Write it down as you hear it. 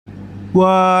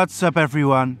What's up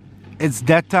everyone? It's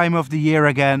that time of the year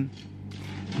again.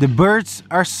 The birds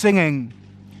are singing,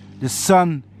 the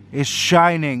sun is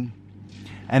shining,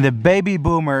 and the baby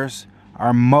boomers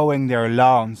are mowing their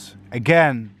lawns.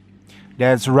 Again,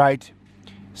 that's right,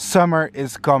 summer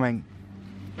is coming.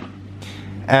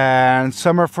 And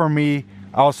summer for me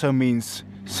also means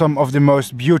some of the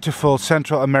most beautiful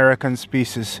Central American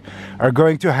species are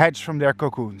going to hatch from their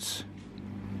cocoons.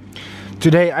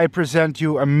 Today I present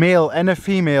you a male and a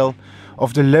female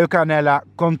of the Leucanella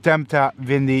contempta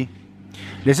windi.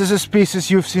 This is a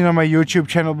species you've seen on my YouTube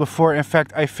channel before. In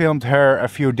fact, I filmed her a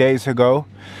few days ago.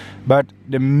 But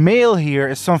the male here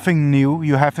is something new.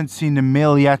 You haven't seen the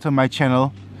male yet on my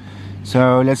channel.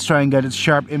 So let's try and get a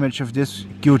sharp image of this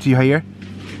cutie here.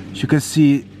 As you can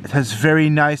see, it has very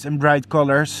nice and bright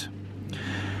colors.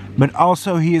 But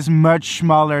also he is much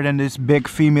smaller than this big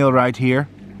female right here.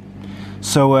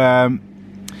 So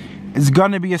it's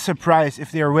gonna be a surprise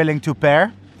if they are willing to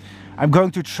pair. I'm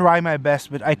going to try my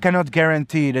best, but I cannot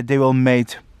guarantee that they will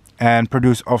mate and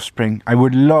produce offspring. I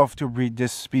would love to breed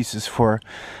this species for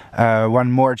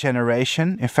one more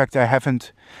generation. In fact, I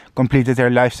haven't completed their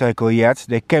life cycle yet.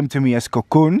 They came to me as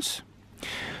cocoons.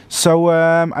 So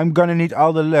I'm gonna need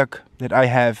all the luck that I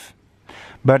have.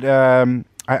 But I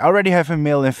already have a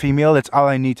male and female. That's all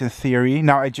I need in theory.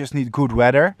 Now I just need good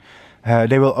weather.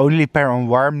 They will only pair on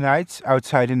warm nights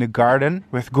outside in the garden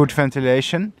with good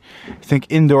ventilation. I think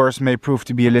indoors may prove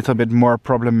to be a little bit more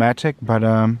problematic, but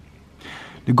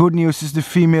the good news is the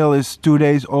female is 2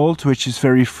 days old, which is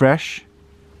very fresh.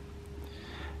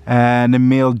 And the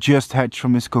male just hatched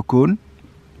from his cocoon,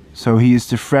 so he is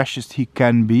the freshest he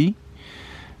can be.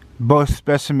 Both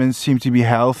specimens seem to be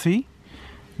healthy.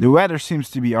 The weather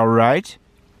seems to be alright.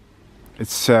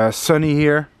 It's sunny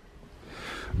here.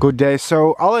 Good day.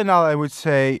 So all in all, I would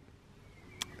say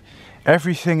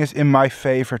everything is in my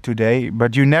favor today,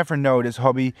 but you never know. This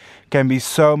hobby can be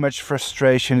so much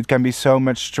frustration, it can be so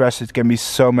much stress, it can be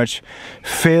so much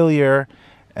failure,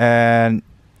 and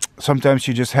sometimes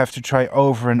you just have to try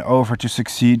over and over to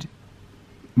succeed.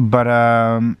 But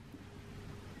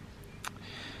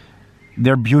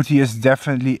their beauty is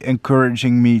definitely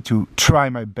encouraging me to try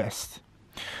my best.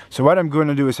 So what I'm going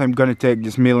to do is I'm going to take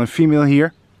this male and female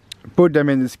here, put them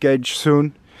in this cage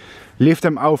soon, leave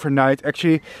them overnight.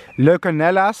 Actually,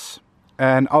 Leucanellas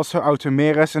and also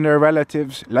Automeres and their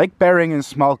relatives like pairing in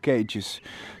small cages.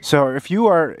 So if you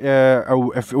are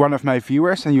one of my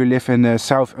viewers and you live in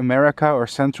South America or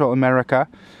Central America,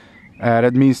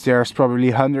 that means there's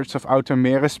probably hundreds of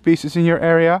Automeres species in your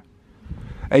area,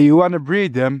 and you want to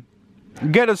breed them,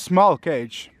 get a small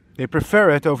cage. They prefer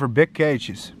it over big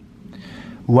cages.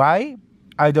 Why?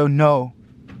 I don't know.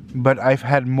 But I've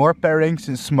had more pairings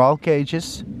in small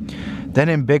cages than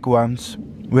in big ones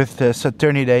with the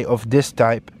Saturnidae of this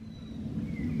type.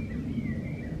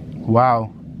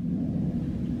 Wow.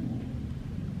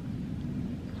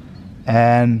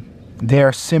 And they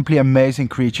are simply amazing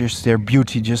creatures. Their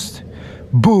beauty just,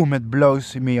 boom, it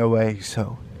blows me away.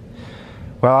 So,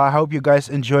 well, I hope you guys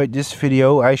enjoyed this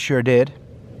video. I sure did.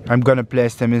 I'm gonna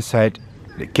place them inside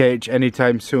the cage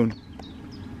anytime soon.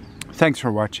 Thanks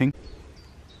for watching.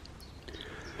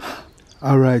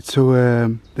 Alright, so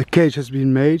the cage has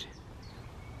been made.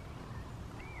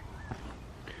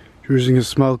 Using a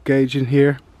small cage in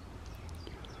here.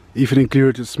 Even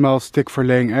included a small stick for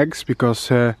laying eggs,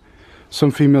 because some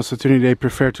female Saturnidae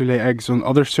prefer to lay eggs on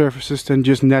other surfaces than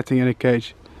just netting in a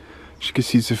cage. As you can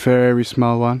see, it's a very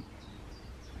small one.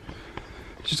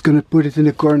 Just gonna put it in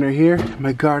the corner here,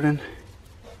 my garden.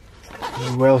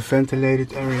 A well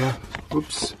ventilated area.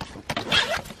 Oops.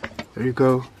 There you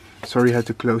go. Sorry, I had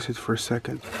to close it for a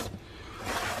second.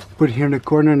 Put it here in the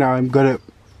corner. Now I'm gonna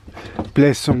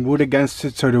place some wood against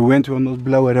it so the wind will not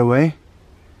blow it away.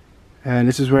 And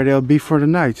this is where they'll be for the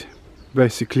night.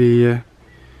 Basically,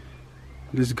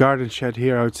 this garden shed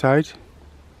here outside,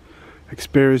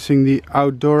 experiencing the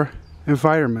outdoor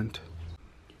environment.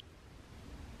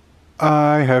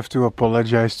 I have to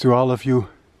apologize to all of you.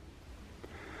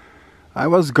 I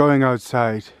was going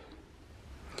outside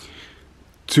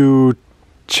to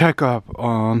check up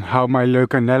on how my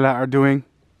Leucanella are doing,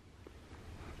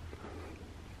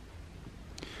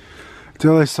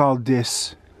 till I saw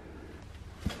this.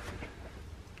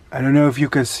 I don't know if you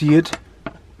can see it,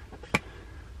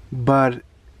 but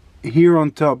here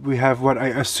on top we have what I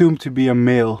assume to be a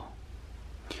male,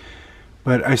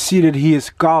 but I see that he is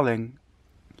calling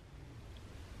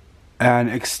and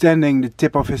extending the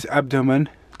tip of his abdomen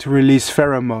to release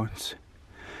pheromones.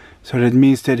 So that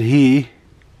means that he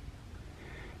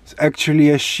is actually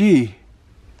a she.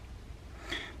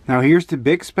 Now here's the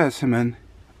big specimen,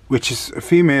 which is a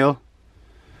female,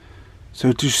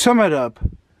 So to sum it up,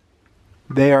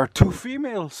 they are two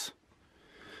females.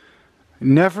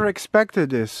 Never expected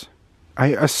this. I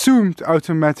assumed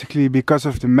automatically because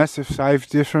of the massive size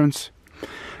difference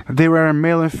that they were a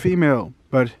male and female,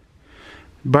 but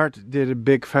Bart did a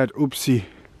big fat oopsie.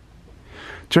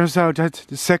 Turns out that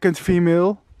the second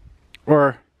female,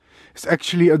 or it's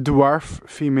actually a dwarf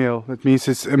female. That means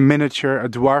it's a miniature, a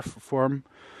dwarf form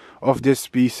of this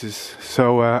species.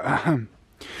 So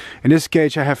in this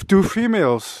cage I have two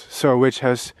females, so which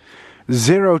has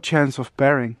 0 chance of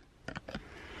pairing.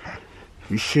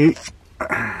 You see?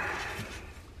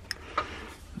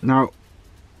 Now,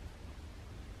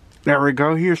 there we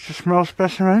go. Here's the small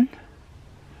specimen.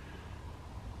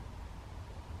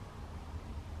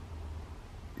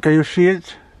 Can you see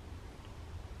it?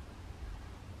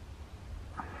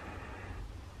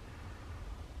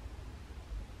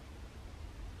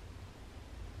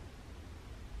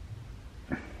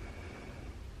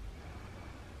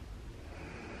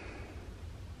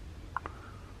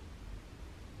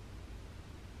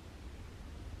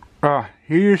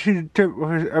 Here you see the tip of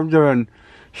his abdomen.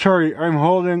 Sorry, I'm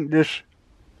holding this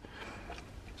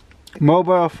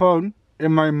mobile phone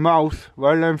in my mouth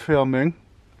while I'm filming.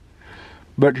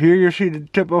 But here you see the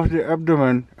tip of the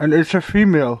abdomen, and it's a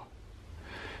female.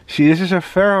 See, this is a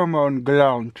pheromone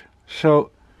gland. So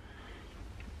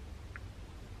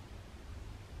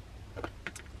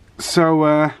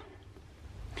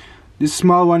this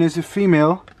small one is a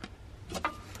female.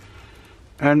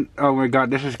 And oh my god,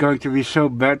 this is going to be so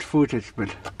bad footage, but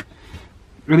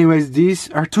anyways, these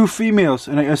are two females,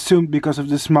 and I assumed because of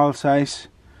the small size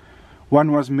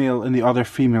one was male and the other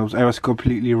females. I was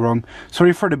completely wrong.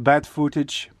 Sorry for the bad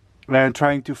footage. I'm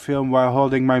trying to film while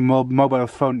holding my mobile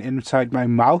phone inside my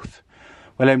mouth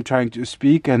while I'm trying to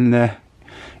speak and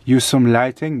use some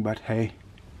lighting, but hey.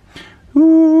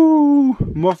 Ooh,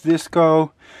 moth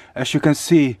disco. As you can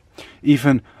see,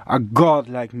 even a god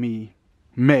like me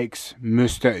makes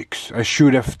mistakes. I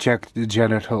should have checked the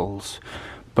genitals,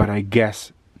 but I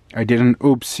guess I did an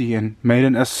oopsie and made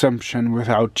an assumption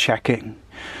without checking.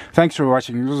 Thanks for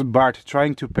watching. This was Bart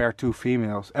trying to pair two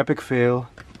females. Epic fail.